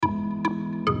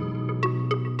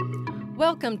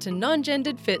Welcome to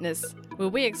Non-Gendered Fitness, where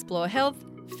we explore health,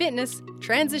 fitness,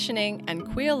 transitioning, and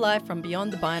queer life from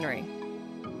beyond the binary.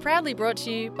 Proudly brought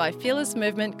to you by Fearless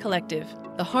Movement Collective,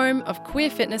 the home of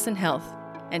queer fitness and health.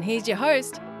 And here's your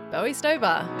host, Bowie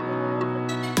Stover.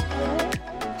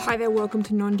 Hi there, welcome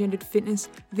to Non-Gendered Fitness.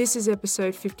 This is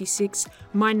episode 56.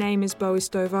 My name is Bowie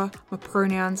Stover, my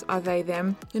pronouns are they,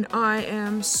 them, and I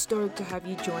am stoked to have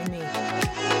you join me.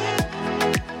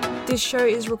 This show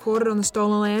is recorded on the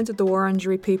stolen lands of the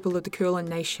Wurundjeri people of the Kulin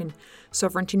Nation.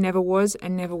 Sovereignty never was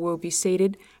and never will be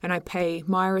ceded, and I pay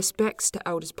my respects to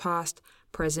elders past,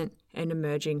 present, and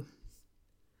emerging.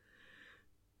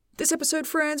 This episode,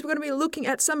 friends, we're going to be looking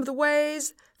at some of the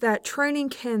ways that training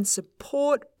can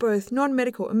support both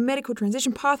non-medical and medical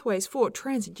transition pathways for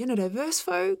trans and gender diverse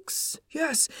folks.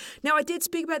 Yes. Now, I did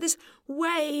speak about this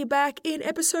way back in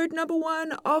episode number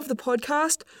 1 of the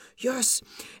podcast. Yes.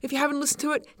 If you haven't listened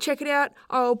to it, check it out.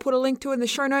 I'll put a link to it in the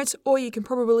show notes, or you can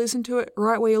probably listen to it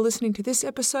right where you're listening to this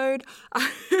episode.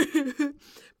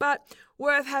 But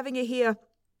worth having it here.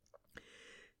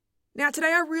 Now,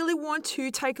 today I really want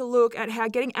to take a look at how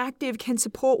getting active can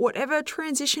support whatever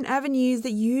transition avenues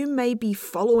that you may be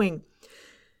following.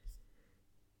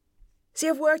 See,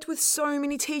 I've worked with so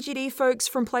many TGD folks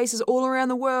from places all around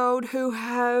the world who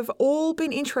have all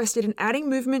been interested in adding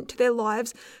movement to their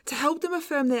lives to help them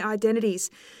affirm their identities.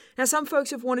 Now, some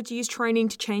folks have wanted to use training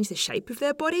to change the shape of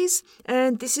their bodies,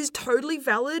 and this is totally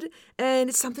valid, and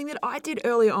it's something that I did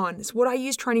early on. It's what I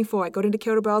used training for. I got into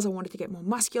kettlebells. I wanted to get more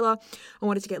muscular. I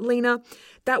wanted to get leaner.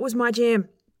 That was my jam.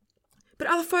 But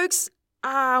other folks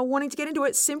are wanting to get into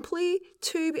it simply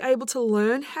to be able to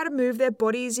learn how to move their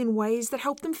bodies in ways that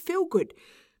help them feel good,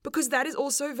 because that is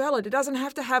also valid. It doesn't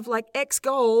have to have like X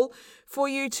goal for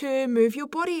you to move your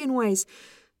body in ways.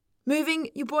 Moving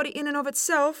your body in and of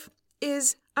itself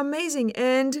is amazing,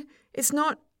 and it's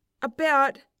not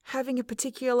about having a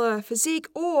particular physique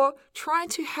or trying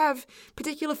to have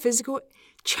particular physical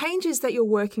changes that you're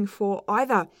working for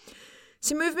either.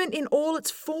 So movement in all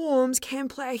its forms can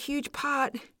play a huge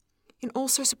part in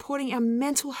also supporting our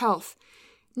mental health.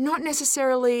 Not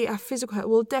necessarily our physical health,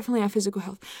 well, definitely our physical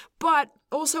health, but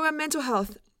also our mental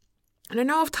health. And I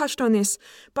know I've touched on this,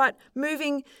 but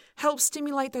moving helps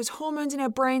stimulate those hormones in our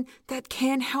brain that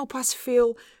can help us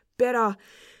feel better.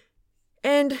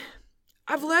 And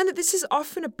I've learned that this is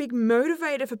often a big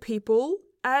motivator for people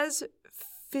as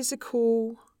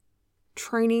physical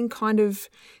training kind of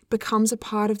becomes a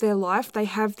part of their life. They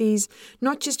have these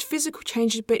not just physical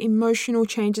changes, but emotional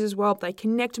changes as well. They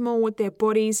connect more with their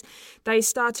bodies. They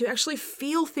start to actually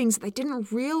feel things that they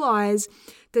didn't realize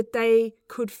that they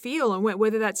could feel, and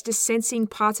whether that's just sensing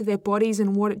parts of their bodies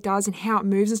and what it does and how it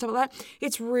moves and stuff like that.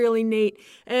 It's really neat.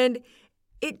 And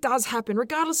it does happen,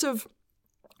 regardless of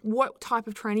what type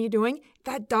of training you're doing,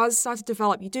 that does start to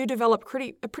develop. You do develop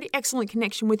a pretty excellent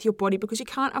connection with your body because you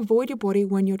can't avoid your body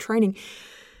when you're training.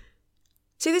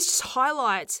 See, this just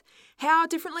highlights how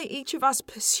differently each of us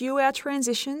pursue our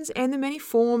transitions and the many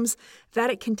forms that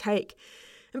it can take.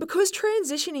 And because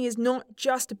transitioning is not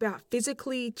just about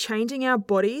physically changing our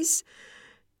bodies,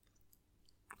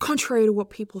 contrary to what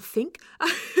people think.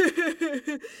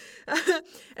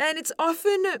 And it's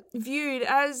often viewed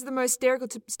as the most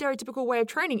stereotypical way of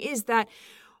training is that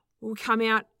we'll come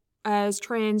out as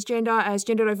transgender, as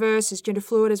gender diverse, as gender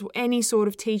fluid, as any sort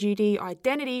of TGD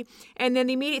identity. And then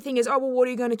the immediate thing is, oh, well, what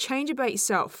are you going to change about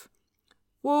yourself?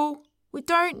 Well, we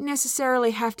don't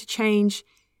necessarily have to change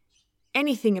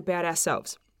anything about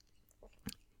ourselves.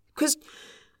 Because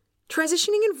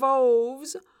transitioning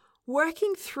involves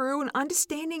working through and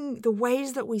understanding the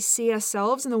ways that we see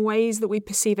ourselves and the ways that we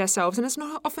perceive ourselves. And it's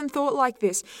not often thought like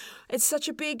this. It's such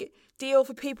a big deal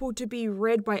for people to be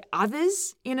read by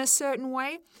others in a certain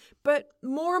way. But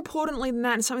more importantly than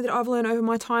that, and something that I've learned over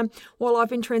my time while I've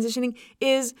been transitioning,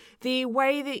 is the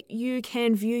way that you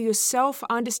can view yourself,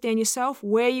 understand yourself,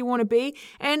 where you want to be,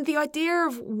 and the idea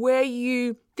of where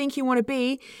you think you want to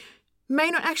be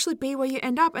may not actually be where you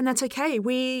end up, and that's okay.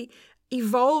 We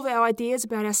evolve our ideas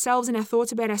about ourselves and our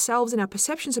thoughts about ourselves and our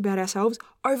perceptions about ourselves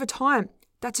over time.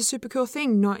 That's a super cool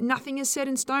thing. Nothing is set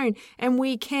in stone, and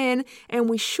we can and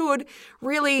we should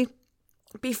really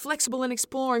be flexible in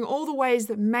exploring all the ways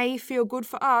that may feel good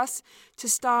for us to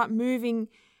start moving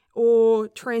or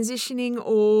transitioning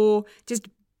or just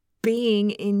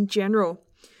being in general.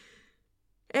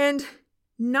 And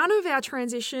none of our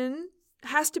transition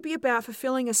has to be about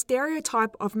fulfilling a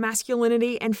stereotype of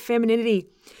masculinity and femininity.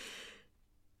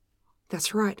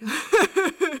 That's right.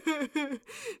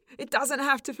 It doesn't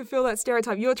have to fulfill that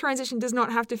stereotype. Your transition does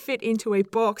not have to fit into a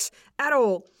box at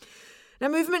all. Now,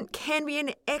 movement can be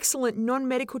an excellent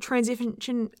non-medical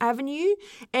transition avenue,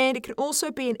 and it can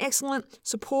also be an excellent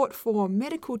support for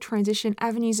medical transition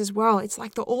avenues as well. It's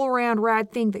like the all-around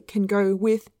rad thing that can go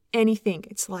with anything.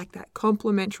 It's like that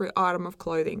complementary item of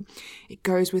clothing. It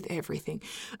goes with everything.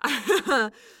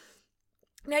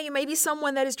 Now, you may be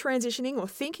someone that is transitioning or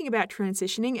thinking about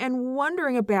transitioning and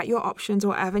wondering about your options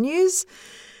or avenues.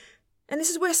 And this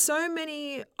is where so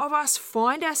many of us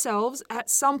find ourselves at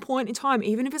some point in time,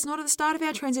 even if it's not at the start of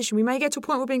our transition. We may get to a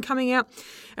point where we've been coming out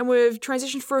and we've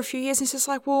transitioned for a few years and it's just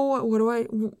like, well,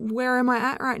 where am I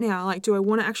at right now? Like, do I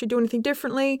want to actually do anything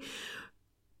differently?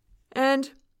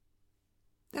 And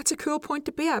that's a cool point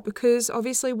to be at, because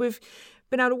obviously we've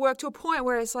been able to work to a point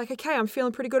where it's like, okay, I'm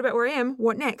feeling pretty good about where I am.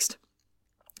 What next?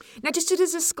 Now, just as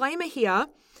a disclaimer here,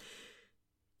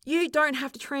 you don't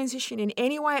have to transition in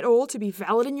any way at all to be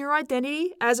valid in your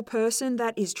identity as a person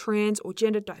that is trans or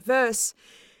gender diverse.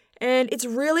 And it's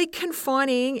really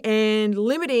confining and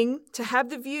limiting to have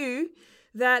the view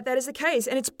that that is the case.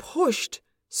 And it's pushed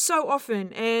so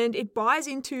often, and it buys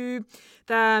into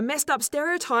the messed up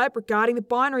stereotype regarding the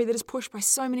binary that is pushed by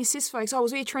so many cis folks. Oh,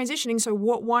 well, you're transitioning, so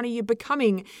what one are you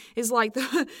becoming? Is like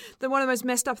the one of the most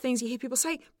messed up things you hear people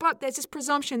say. But there's this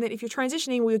presumption that if you're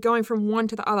transitioning, well, you're going from one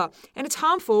to the other. And it's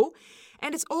harmful,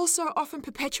 and it's also often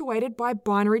perpetuated by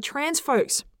binary trans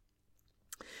folks.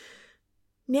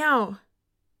 Now,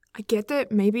 I get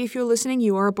that maybe if you're listening,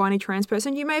 you are a binary trans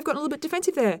person, you may have gotten a little bit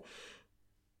defensive there.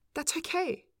 That's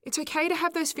okay. It's okay to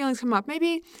have those feelings come up.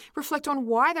 Maybe reflect on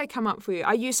why they come up for you.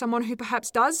 Are you someone who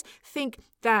perhaps does think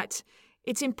that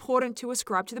it's important to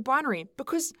ascribe to the binary?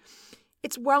 Because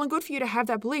it's well and good for you to have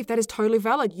that belief. That is totally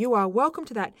valid. You are welcome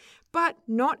to that. But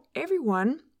not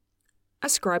everyone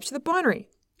ascribes to the binary.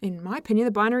 In my opinion,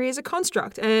 the binary is a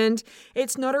construct, and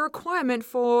it's not a requirement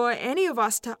for any of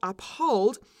us to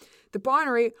uphold the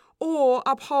binary or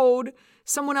uphold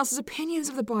someone else's opinions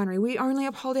of the binary. We only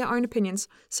uphold our own opinions.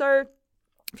 So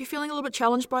if you're feeling a little bit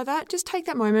challenged by that, just take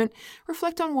that moment,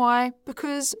 reflect on why,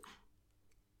 because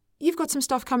you've got some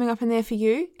stuff coming up in there for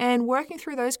you, and working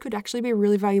through those could actually be a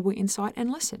really valuable insight and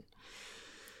lesson.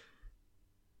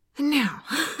 And now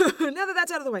that that's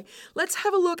out of the way, let's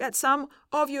have a look at some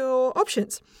of your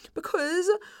options, because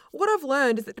what I've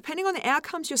learned is that depending on the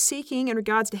outcomes you're seeking in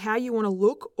regards to how you want to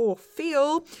look or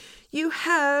feel, you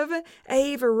have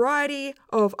a variety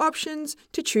of options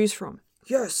to choose from.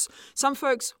 Yes, some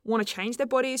folks want to change their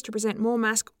bodies to present more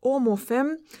masc or more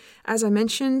femme, as I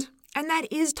mentioned, and that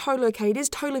is totally okay. It is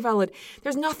totally valid.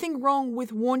 There's nothing wrong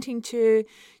with wanting to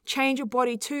change your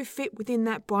body to fit within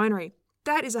that binary.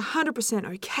 That is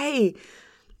 100% okay.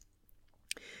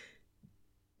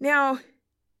 Now,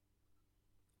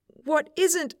 what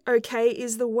isn't okay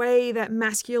is the way that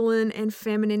masculine and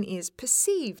feminine is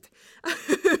perceived.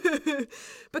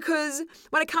 Because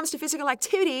when it comes to physical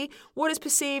activity, what is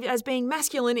perceived as being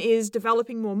masculine is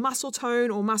developing more muscle tone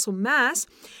or muscle mass,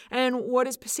 and what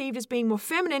is perceived as being more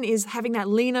feminine is having that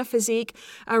leaner physique,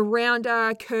 a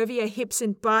rounder, curvier hips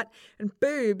and butt and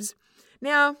boobs.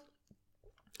 Now,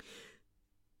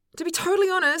 to be totally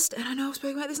honest, and I know I've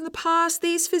spoken about this in the past,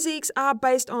 these physiques are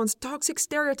based on toxic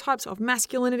stereotypes of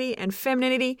masculinity and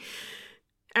femininity.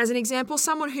 As an example,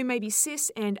 someone who may be cis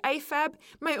and AFAB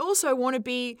may also want to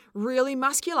be really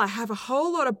muscular, have a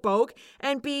whole lot of bulk,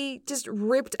 and be just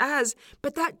ripped as,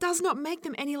 but that does not make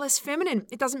them any less feminine.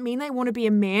 It doesn't mean they want to be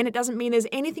a man. It doesn't mean there's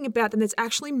anything about them that's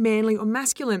actually manly or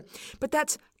masculine. But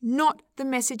that's not the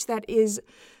message that is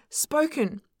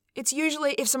spoken. It's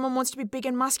usually if someone wants to be big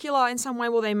and muscular in some way,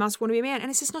 well, they must want to be a man. And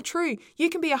it's just not true. You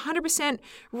can be 100%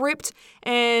 ripped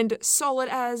and solid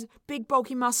as big,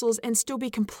 bulky muscles and still be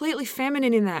completely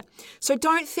feminine in that. So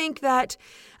don't think that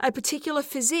a particular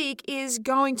physique is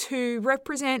going to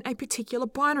represent a particular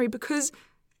binary, because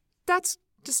that's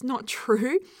just not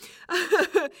true.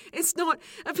 It's not,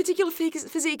 a particular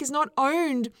physique is not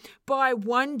owned by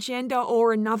one gender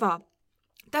or another.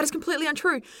 That is completely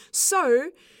untrue.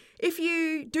 So if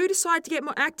you do decide to get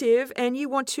more active and you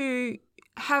want to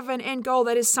have an end goal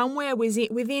that is somewhere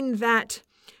within that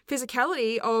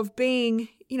physicality of being,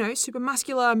 super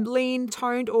muscular, lean,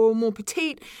 toned, or more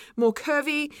petite, more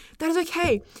curvy, that is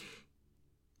okay.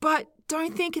 But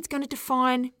don't think it's going to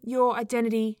define your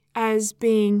identity as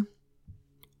being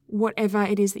whatever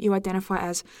it is that you identify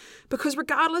as. Because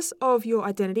regardless of your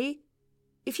identity,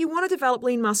 if you want to develop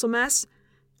lean muscle mass,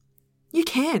 you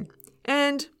can.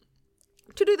 And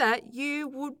to do that, you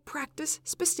would practice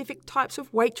specific types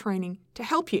of weight training to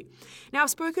help you. Now, I've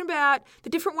spoken about the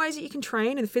different ways that you can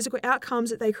train and the physical outcomes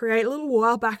that they create a little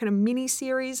while back in a mini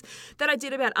series that I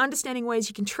did about understanding ways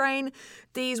you can train.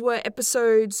 These were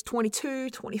episodes 22,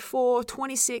 24,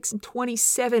 26, and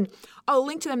 27. I'll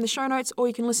link to them in the show notes, or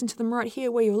you can listen to them right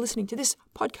here where you're listening to this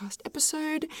podcast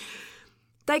episode.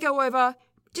 They go over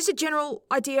just a general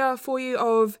idea for you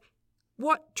of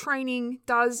what training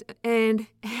does and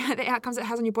the outcomes it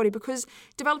has on your body, because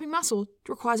developing muscle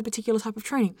requires a particular type of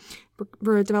training.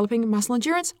 Developing muscle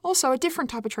endurance, also a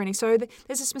different type of training. So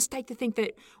there's this mistake to think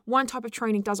that one type of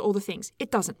training does all the things.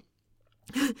 It doesn't.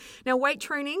 Now, weight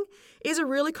training is a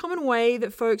really common way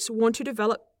that folks want to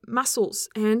develop muscles,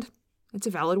 and it's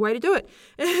a valid way to do it.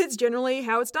 It's generally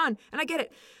how it's done, and I get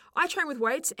it. I train with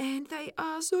weights and they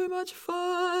are so much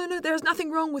fun. There's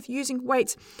nothing wrong with using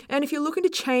weights. And if you're looking to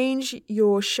change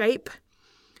your shape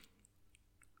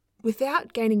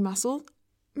without gaining muscle,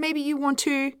 maybe you want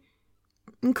to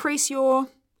increase your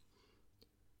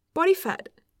body fat.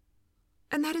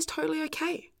 And that is totally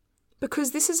okay,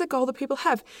 because this is a goal that people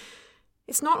have.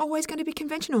 It's not always going to be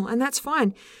conventional, and that's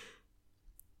fine.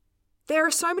 There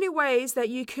are so many ways that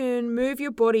you can move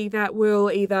your body that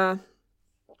will either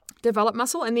develop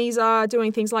muscle, and these are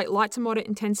doing things like light to moderate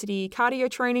intensity cardio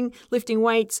training, lifting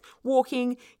weights,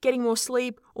 walking, getting more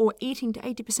sleep, or eating to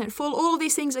 80% full. All of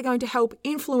these things are going to help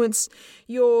influence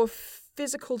your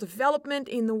physical development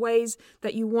in the ways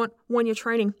that you want when you're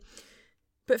training.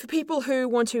 But for people who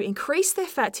want to increase their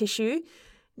fat tissue,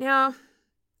 now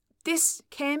this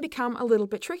can become a little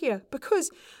bit trickier, because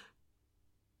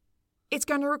it's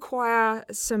going to require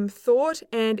some thought,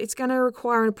 and it's going to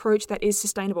require an approach that is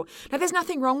sustainable. Now, there's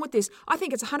nothing wrong with this. I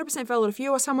think it's 100% valid. If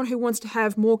you are someone who wants to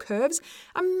have more curves,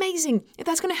 amazing. If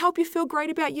that's going to help you feel great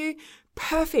about you,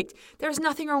 perfect. There is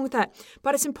nothing wrong with that.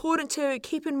 But it's important to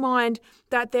keep in mind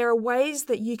that there are ways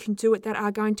that you can do it that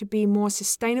are going to be more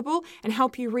sustainable and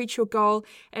help you reach your goal.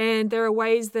 And there are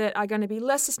ways that are going to be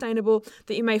less sustainable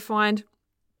that you may find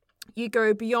you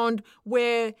go beyond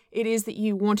where it is that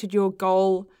you wanted your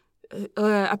goal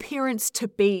appearance to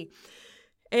be.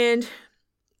 And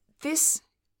this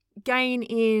gain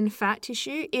in fat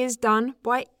tissue is done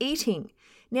by eating.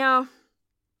 Now,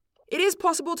 it is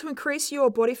possible to increase your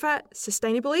body fat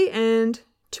sustainably and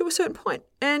to a certain point.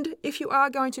 And if you are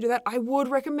going to do that, I would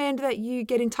recommend that you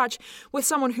get in touch with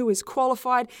someone who is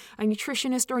qualified, a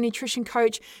nutritionist or a nutrition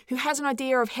coach who has an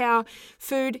idea of how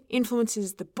food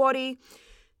influences the body.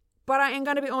 But I am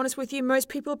going to be honest with you, most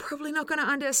people are probably not going to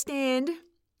understand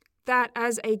that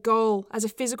as a goal, as a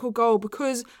physical goal,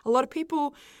 because a lot of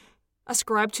people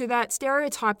ascribe to that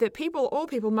stereotype that all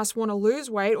people must want to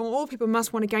lose weight, or all people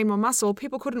must want to gain more muscle.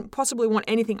 People couldn't possibly want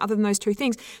anything other than those two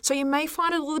things. So you may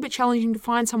find it a little bit challenging to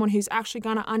find someone who's actually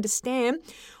going to understand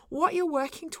what you're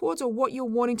working towards or what you're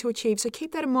wanting to achieve. So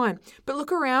keep that in mind. But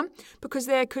look around, because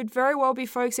there could very well be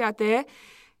folks out there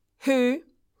who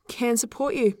can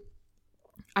support you.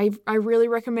 I really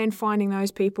recommend finding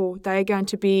those people. They are going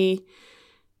to be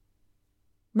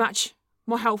much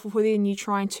more helpful for you than you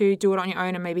trying to do it on your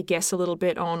own and maybe guess a little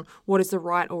bit on what is the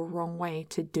right or wrong way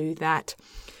to do that.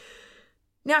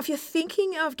 Now, if you're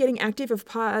thinking of getting active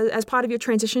as part of your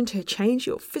transition to change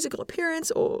your physical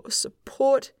appearance or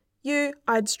support you,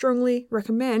 I'd strongly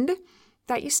recommend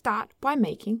that you start by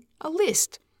making a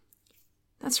list.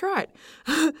 That's right.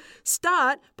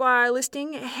 Start by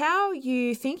listing how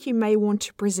you think you may want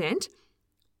to present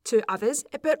to others,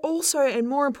 but also, and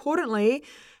more importantly,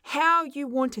 how you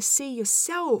want to see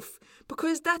yourself,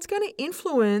 because that's going to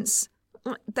influence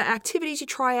the activities you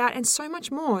try out and so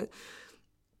much more.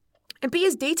 And be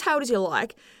as detailed as you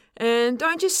like, and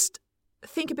don't just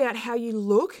think about how you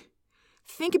look.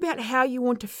 Think about how you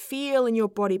want to feel in your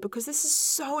body, because this is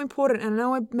so important. And I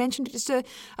know I mentioned it just a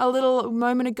little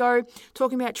moment ago,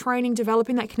 talking about training,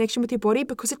 developing that connection with your body,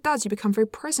 because it does. You become very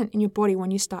present in your body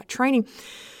when you start training.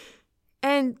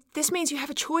 And this means you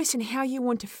have a choice in how you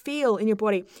want to feel in your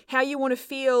body, how you want to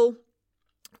feel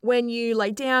when you lay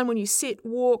down, when you sit,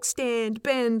 walk, stand,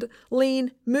 bend,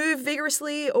 lean, move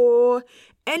vigorously, or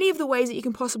any of the ways that you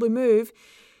can possibly move.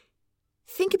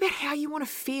 Think about how you want to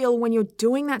feel when you're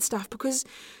doing that stuff, because,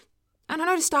 and I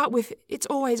know to start with, it's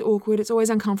always awkward, it's always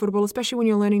uncomfortable, especially when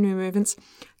you're learning new movements.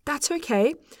 That's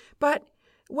okay. But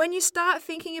when you start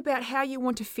thinking about how you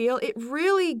want to feel, it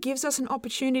really gives us an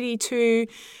opportunity to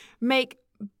make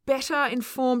better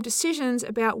informed decisions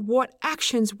about what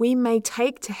actions we may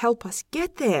take to help us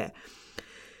get there.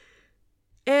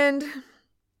 And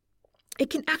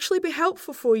it can actually be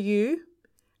helpful for you,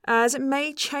 as it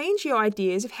may change your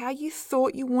ideas of how you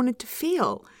thought you wanted to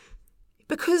feel.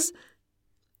 Because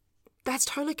that's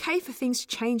totally okay for things to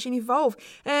change and evolve.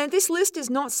 And this list is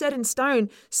not set in stone.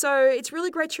 So it's really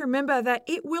great to remember that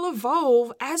it will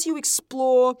evolve as you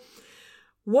explore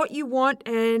what you want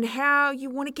and how you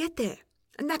want to get there.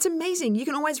 And that's amazing. You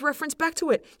can always reference back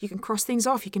to it. You can cross things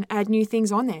off. You can add new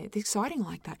things on there. It's exciting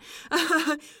like that.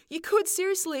 You could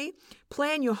seriously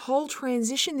plan your whole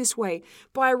transition this way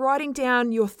by writing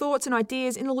down your thoughts and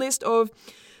ideas in a list of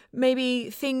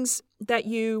maybe things that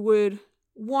you would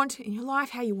want in your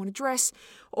life, how you want to dress,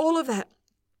 all of that.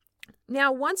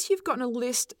 Now, once you've gotten a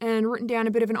list and written down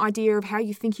a bit of an idea of how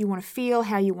you think you want to feel,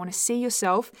 how you want to see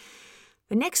yourself,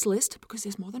 the next list, because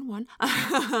there's more than one,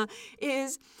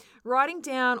 is writing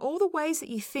down all the ways that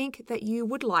you think that you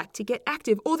would like to get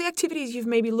active, all the activities you've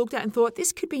maybe looked at and thought,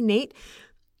 this could be neat.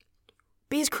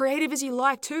 Be as creative as you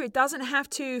like too. It doesn't have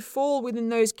to fall within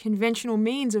those conventional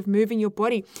means of moving your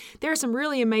body. There are some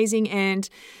really amazing and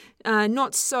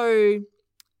not so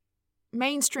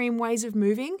mainstream ways of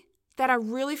moving that are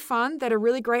really fun, that are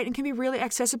really great and can be really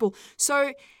accessible.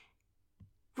 So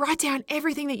write down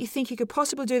everything that you think you could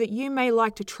possibly do that you may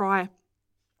like to try.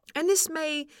 And this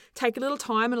may take a little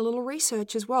time and a little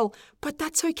research as well, but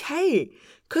that's okay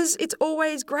because it's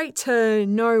always great to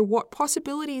know what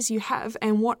possibilities you have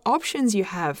and what options you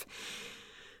have.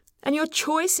 And your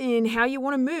choice in how you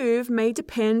want to move may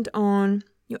depend on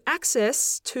your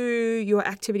access to your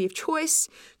activity of choice,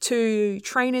 to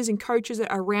trainers and coaches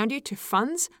that are around you, to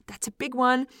funds, that's a big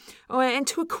one, and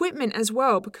to equipment as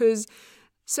well, because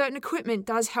certain equipment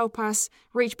does help us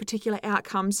reach particular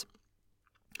outcomes.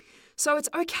 So it's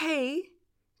okay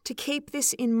to keep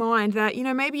this in mind that,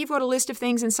 maybe you've got a list of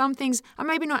things and some things are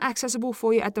maybe not accessible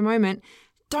for you at the moment.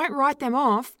 Don't write them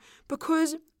off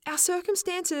because our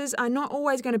circumstances are not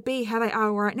always going to be how they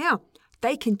are right now.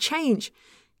 They can change.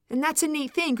 And that's a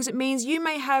neat thing because it means you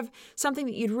may have something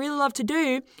that you'd really love to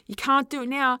do. You can't do it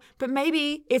now, but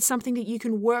maybe it's something that you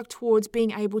can work towards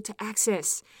being able to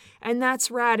access. And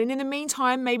that's rad. And in the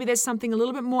meantime, maybe there's something a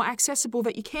little bit more accessible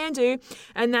that you can do.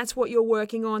 And that's what you're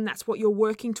working on. That's what you're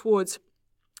working towards.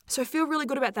 So feel really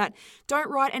good about that. Don't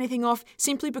write anything off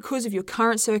simply because of your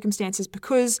current circumstances,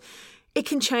 because it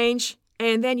can change.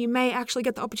 And then you may actually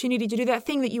get the opportunity to do that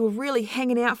thing that you were really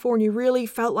hanging out for and you really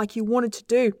felt like you wanted to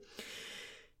do.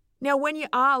 Now, when you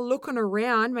are looking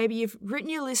around, maybe you've written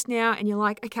your list now and you're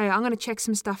like, okay, I'm going to check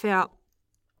some stuff out.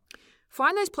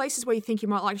 Find those places where you think you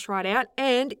might like to try it out.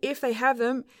 And if they have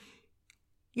them,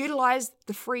 utilize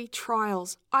the free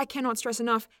trials. I cannot stress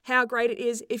enough how great it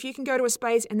is if you can go to a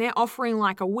space and they're offering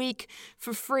like a week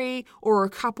for free or a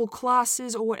couple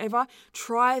classes or whatever.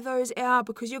 Try those out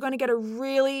because you're going to get a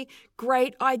really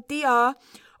great idea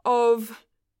of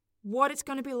what it's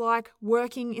going to be like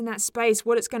working in that space,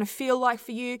 what it's going to feel like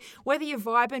for you, whether you're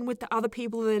vibing with the other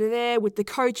people that are there, with the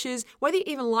coaches, whether you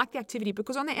even like the activity,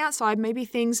 because on the outside, maybe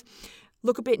things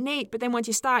look a bit neat, but then once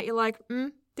you start, you're like,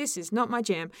 this is not my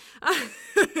jam.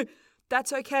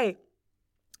 That's okay.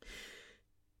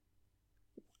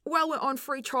 While we're on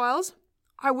free trials,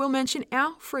 I will mention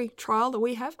our free trial that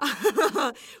we have.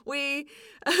 We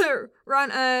run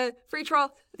a free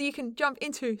trial that you can jump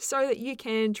into so that you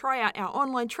can try out our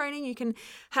online training. You can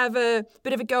have a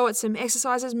bit of a go at some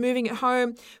exercises, moving at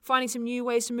home, finding some new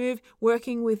ways to move,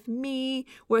 working with me,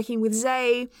 working with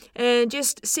Zay, and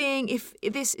just seeing if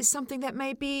this is something that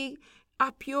may be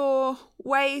up your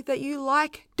way that you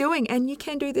like doing. And you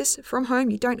can do this from home.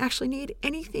 You don't actually need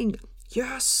anything.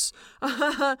 Yes.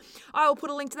 I will put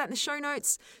a link to that in the show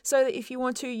notes so that if you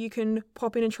want to, you can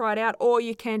pop in and try it out, or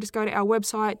you can just go to our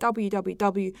website,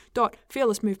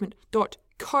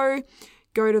 www.fearlessmovement.co,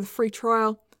 go to the free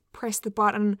trial, press the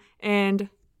button and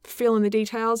fill in the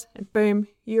details and boom,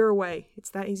 you're away. It's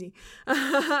that easy.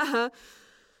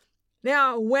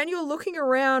 Now, when you're looking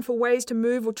around for ways to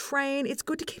move or train, it's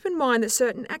good to keep in mind that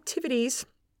certain activities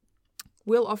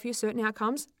will offer you certain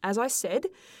outcomes, as I said.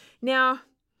 Now,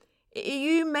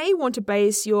 you may want to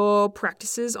base your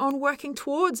practices on working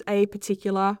towards a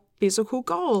particular physical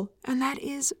goal, and that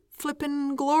is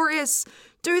flippin' glorious.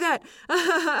 Do that.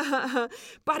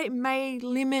 But it may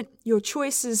limit your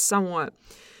choices somewhat.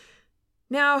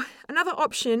 Now, another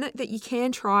option that you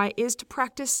can try is to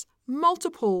practice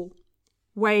multiple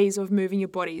ways of moving your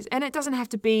bodies. And it doesn't have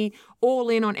to be all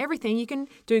in on everything. You can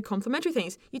do complementary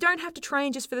things. You don't have to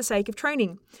train just for the sake of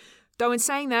training. Though in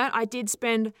saying that, I did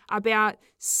spend about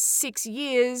 6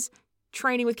 years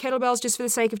training with kettlebells just for the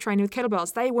sake of training with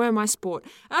kettlebells. They were my sport.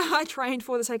 I trained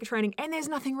for the sake of training, and there's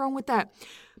nothing wrong with that.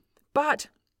 But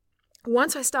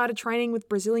once I started training with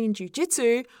Brazilian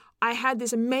Jiu-Jitsu, I had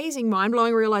this amazing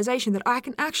mind-blowing realization that I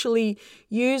can actually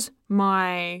use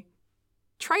my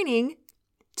training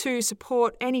to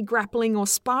support any grappling or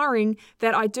sparring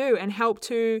that I do and help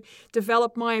to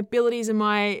develop my abilities and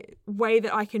my way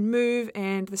that I can move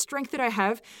and the strength that I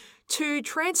have to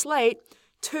translate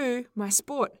to my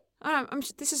sport.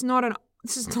 This is not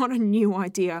a new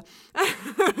idea.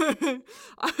 It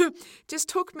just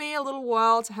took me a little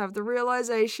while to have the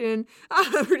realization.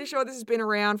 I'm pretty sure this has been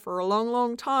around for a long,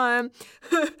 long time.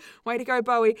 Way to go,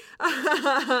 Bowie.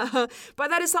 But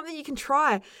that is something you can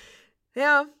try.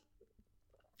 Now,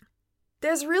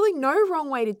 there's really no wrong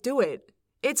way to do it.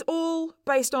 It's all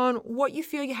based on what you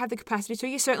feel you have the capacity to.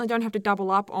 You certainly don't have to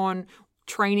double up on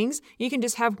trainings. You can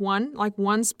just have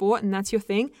one sport and that's your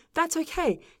thing. That's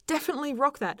okay. Definitely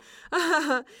rock that.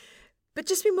 But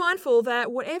just be mindful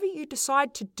that whatever you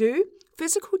decide to do,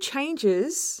 physical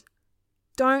changes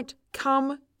don't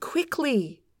come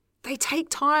quickly. They take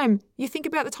time. You think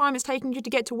about the time it's taking you to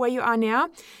get to where you are now.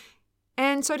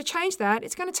 And so to change that,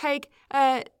 it's going to take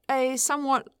a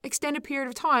somewhat extended period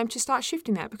of time to start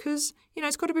shifting that because,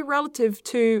 it's got to be relative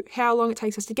to how long it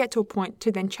takes us to get to a point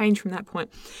to then change from that point.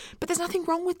 But there's nothing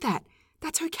wrong with that.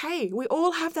 That's okay. We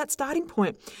all have that starting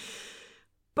point.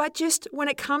 But just when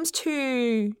it comes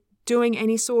to doing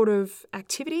any sort of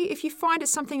activity, if you find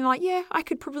it's something like, I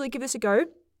could probably give this a go,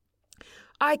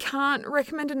 I can't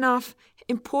recommend enough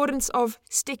importance of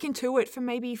sticking to it for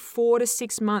maybe 4 to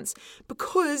 6 months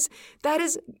because that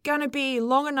is going to be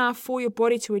long enough for your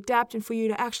body to adapt and for you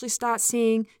to actually start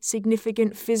seeing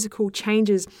significant physical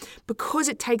changes because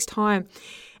it takes time.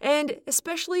 And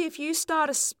especially if you start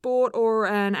a sport or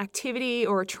an activity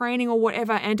or a training or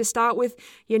whatever, and to start with,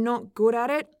 you're not good at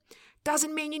it,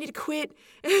 doesn't mean you need to quit.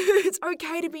 It's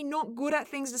okay to be not good at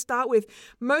things to start with.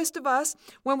 Most of us,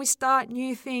 when we start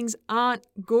new things, aren't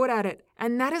good at it.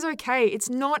 And that is okay. It's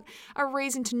not a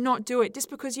reason to not do it. Just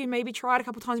because you maybe tried a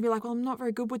couple of times and be like, well, I'm not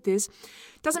very good with this,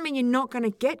 doesn't mean you're not going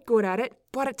to get good at it,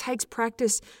 but it takes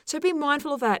practice. So be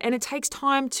mindful of that. And it takes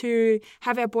time to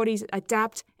have our bodies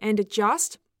adapt and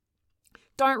adjust.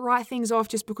 Don't write things off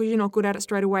just because you're not good at it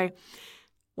straight away.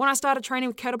 When I started training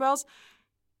with kettlebells,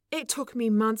 it took me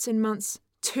months and months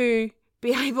to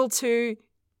be able to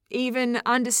even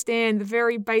understand the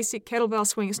very basic kettlebell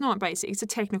swing. It's not basic, it's a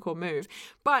technical move.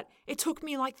 But it took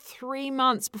me like 3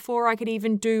 months before I could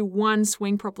even do one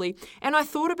swing properly. And I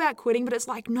thought about quitting, but it's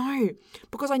like, no,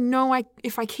 because I know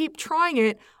if I keep trying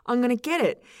it, I'm going to get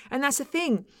it. And that's the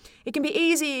thing. It can be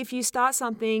easy if you start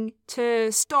something to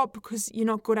stop because you're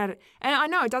not good at it. And I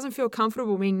know it doesn't feel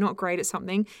comfortable being not great at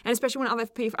something. And especially when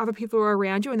other people are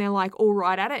around you and they're like all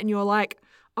right at it and you're like,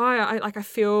 I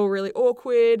feel really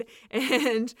awkward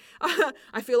and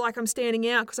I feel like I'm standing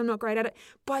out because I'm not great at it.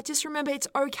 But just remember, it's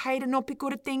okay to not be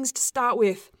good at things to start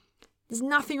with. There's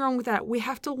nothing wrong with that. We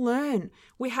have to learn.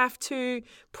 We have to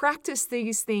practice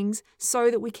these things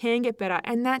so that we can get better.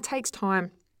 And that takes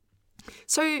time.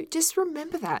 So just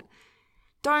remember that.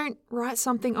 Don't write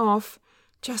something off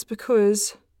just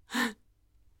because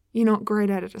you're not great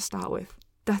at it to start with.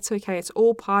 That's okay. It's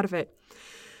all part of it.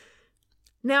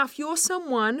 Now, if you're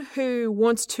someone who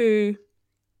wants to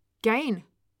gain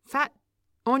fat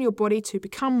on your body to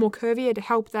become more curvier, to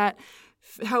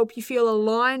help you feel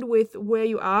aligned with where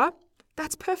you are,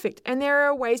 that's perfect. And there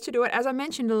are ways to do it, as I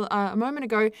mentioned a moment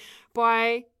ago,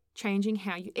 by changing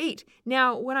how you eat.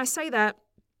 Now, when I say that,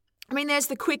 I mean, there's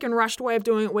the quick and rushed way of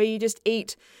doing it where you just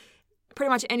eat pretty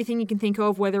much anything you can think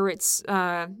of, whether it's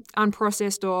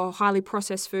unprocessed or highly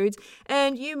processed foods.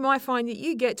 And you might find that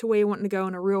you get to where you want to go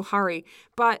in a real hurry.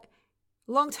 But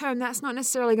long term, that's not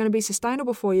necessarily going to be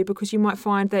sustainable for you because you might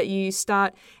find that you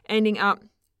start ending up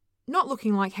not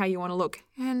looking like how you want to look.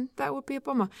 And that would be a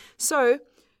bummer. So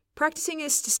practicing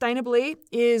this sustainably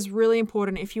is really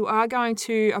important. If you are going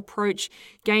to approach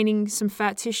gaining some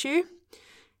fat tissue,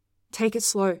 take it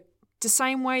slow. The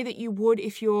same way that you would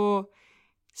if you're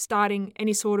starting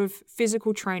any sort of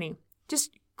physical training.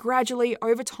 Just gradually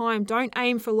over time. Don't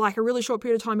aim for like a really short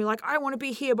period of time. You're like, I want to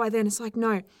be here by then. It's like,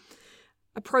 no.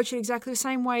 Approach it exactly the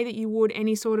same way that you would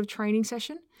any sort of training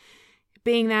session,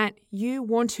 being that you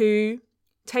want to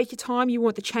take your time. You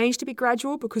want the change to be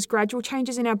gradual because gradual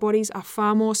changes in our bodies are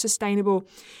far more sustainable.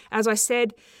 As I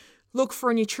said, look for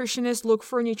a nutritionist, look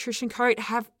for a nutrition coach,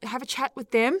 have a chat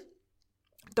with them.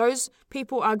 Those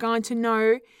people are going to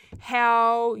know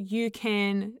how you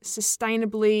can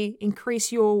sustainably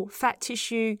increase your fat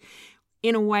tissue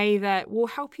in a way that will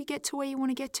help you get to where you want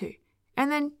to get to.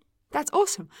 And then that's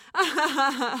awesome.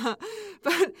 But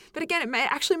again, it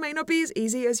may not be as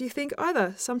easy as you think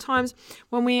either. Sometimes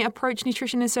when we approach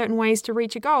nutrition in certain ways to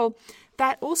reach a goal,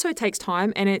 that also takes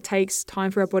time, and it takes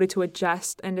time for our body to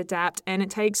adjust and adapt, and it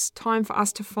takes time for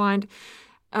us to find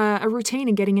a routine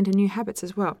and getting into new habits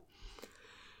as well.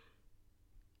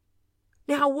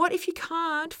 Now, Now, what if you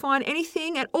can't find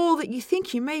anything at all that you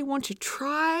think you may want to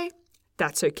try?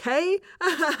 That's okay.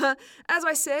 As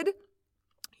I said,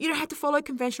 you don't have to follow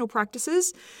conventional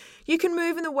practices. You can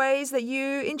move in the ways that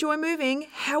you enjoy moving,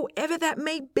 however that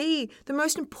may be. The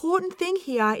most important thing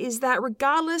here is that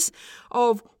regardless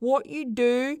of what you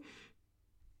do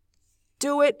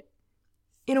it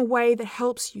in a way that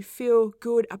helps you feel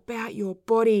good about your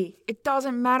body. It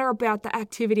doesn't matter about the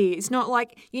activity. It's not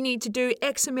like you need to do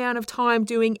X amount of time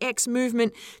doing X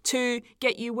movement to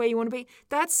get you where you want to be.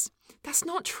 That's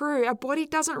not true. Our body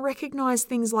doesn't recognize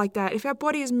things like that. If our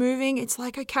body is moving, it's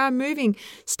like, okay, I'm moving.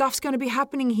 Stuff's going to be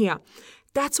happening here.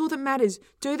 That's all that matters.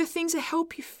 Do the things that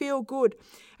help you feel good.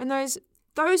 And those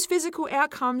physical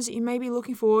outcomes that you may be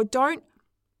looking for don't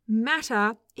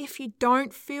matter if you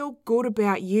don't feel good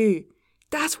about you.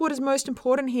 That's what is most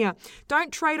important here.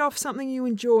 Don't trade off something you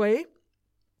enjoy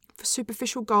for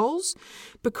superficial goals,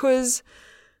 because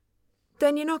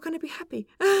then you're not going to be happy.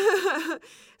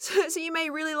 So you may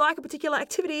really like a particular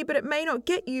activity, but it may not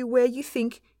get you where you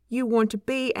think you want to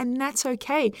be, and that's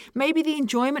okay. Maybe the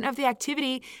enjoyment of the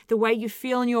activity, the way you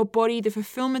feel in your body, the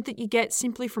fulfillment that you get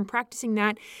simply from practicing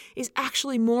that is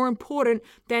actually more important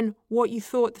than what you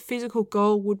thought the physical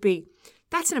goal would be.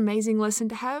 That's an amazing lesson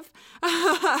to have.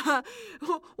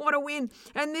 What a win.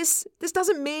 And this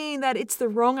doesn't mean that it's the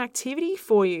wrong activity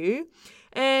for you.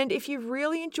 And if you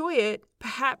really enjoy it,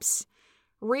 perhaps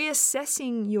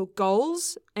reassessing your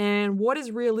goals and what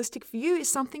is realistic for you is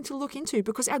something to look into,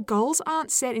 because our goals aren't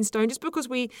set in stone. Just because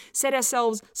we set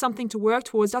ourselves something to work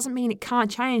towards doesn't mean it can't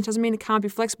change, doesn't mean it can't be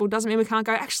flexible, doesn't mean we can't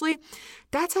go, actually,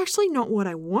 that's actually not what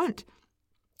I want.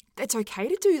 It's okay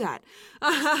to do that.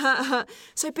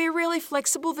 So be really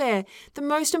flexible there. The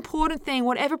most important thing,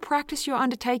 whatever practice you're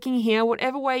undertaking here,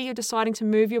 whatever way you're deciding to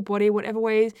move your body, whatever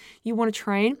way you want to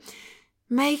train,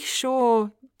 make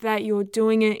sure that you're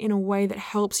doing it in a way that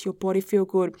helps your body feel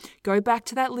good. Go back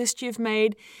to that list you've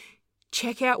made.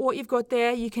 Check out what you've got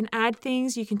there. You can add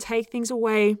things. You can take things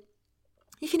away.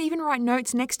 You can even write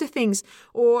notes next to things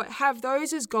or have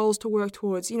those as goals to work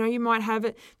towards. You might have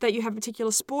it that you have a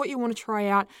particular sport you want to try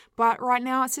out, but right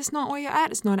now it's just not where you're at.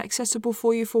 It's not accessible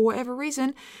for you for whatever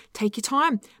reason. Take your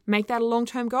time. Make that a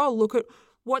long-term goal. Look at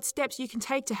what steps you can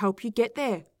take to help you get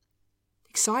there.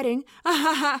 Exciting.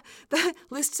 The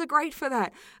lists are great for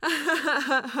that.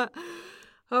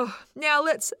 Now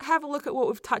let's have a look at what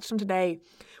we've touched on today.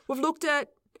 We've looked at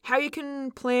how you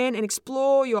can plan and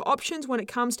explore your options when it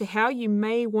comes to how you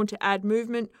may want to add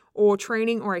movement or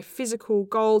training or a physical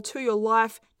goal to your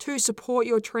life to support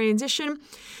your transition.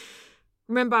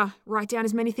 Remember, write down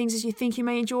as many things as you think you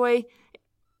may enjoy,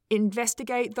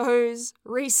 investigate those,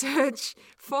 research,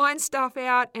 find stuff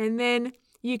out, and then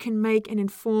you can make an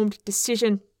informed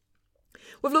decision.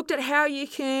 We've looked at how you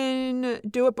can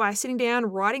do it by sitting down,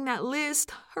 writing that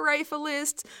list, hooray for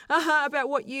lists, about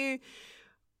what you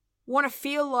want to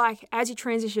feel like as you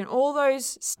transition. All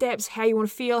those steps, how you want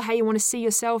to feel, how you want to see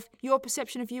yourself, your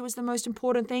perception of you is the most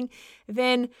important thing.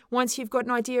 Then once you've got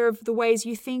an idea of the ways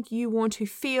you think you want to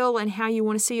feel and how you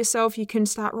want to see yourself, you can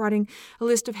start writing a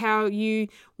list of how you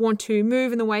want to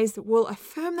move in the ways that will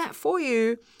affirm that for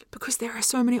you, because there are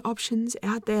so many options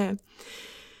out there.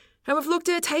 And we've looked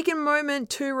at taking a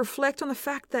moment to reflect on the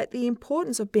fact that the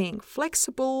importance of being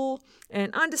flexible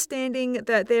and understanding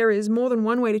that there is more than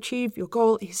one way to achieve your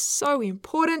goal is so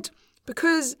important,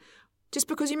 because just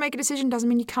because you make a decision doesn't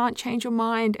mean you can't change your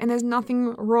mind, and there's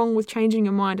nothing wrong with changing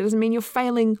your mind. It doesn't mean you're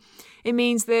failing. It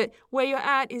means that where you're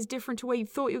at is different to where you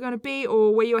thought you were going to be,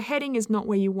 or where you're heading is not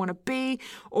where you want to be,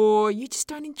 or you just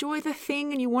don't enjoy the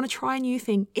thing and you want to try a new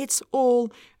thing. It's all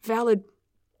valid.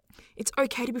 It's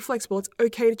okay to be flexible. It's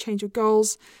okay to change your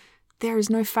goals. There is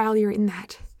no failure in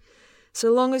that.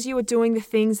 So long as you are doing the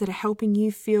things that are helping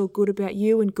you feel good about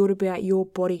you and good about your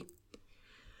body.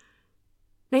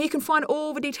 Now you can find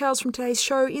all the details from today's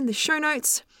show in the show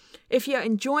notes. If you're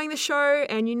enjoying the show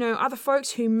and you know other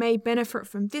folks who may benefit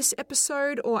from this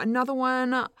episode or another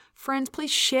one, friends,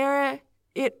 please share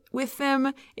it with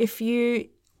them. If you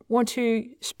want to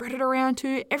spread it around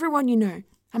to everyone you know,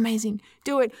 amazing.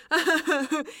 Do it.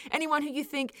 Anyone who you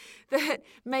think that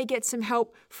may get some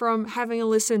help from having a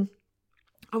listen,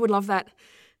 I would love that.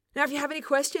 Now, if you have any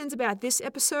questions about this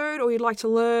episode or you'd like to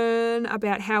learn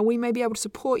about how we may be able to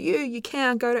support you, you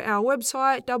can go to our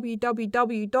website,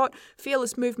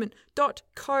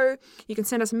 www.fearlessmovement.co. You can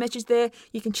send us a message there.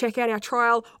 You can check out our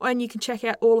trial, and you can check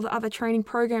out all of the other training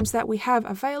programs that we have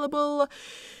available.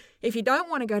 If you don't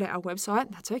want to go to our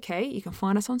website, that's okay. You can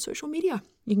find us on social media.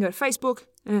 You can go to Facebook,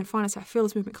 And find us at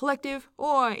Fearless Movement Collective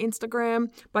or Instagram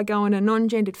by going to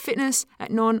non-gendered fitness at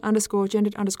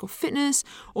non_gendered_fitness,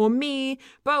 or me,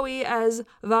 Bowie, as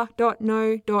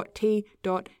the.no.t.nb.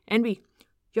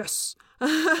 Yes.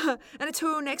 And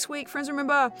until next week, friends,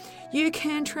 remember, you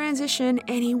can transition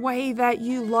any way that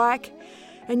you like,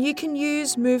 and you can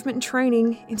use movement and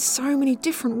training in so many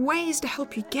different ways to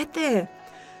help you get there.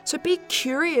 So be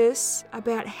curious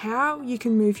about how you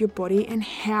can move your body and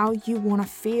how you want to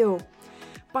feel.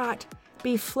 But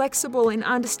be flexible in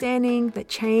understanding that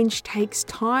change takes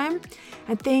time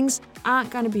and things aren't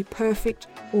going to be perfect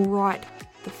or right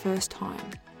the first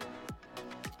time.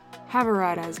 Have a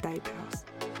right as day, pals.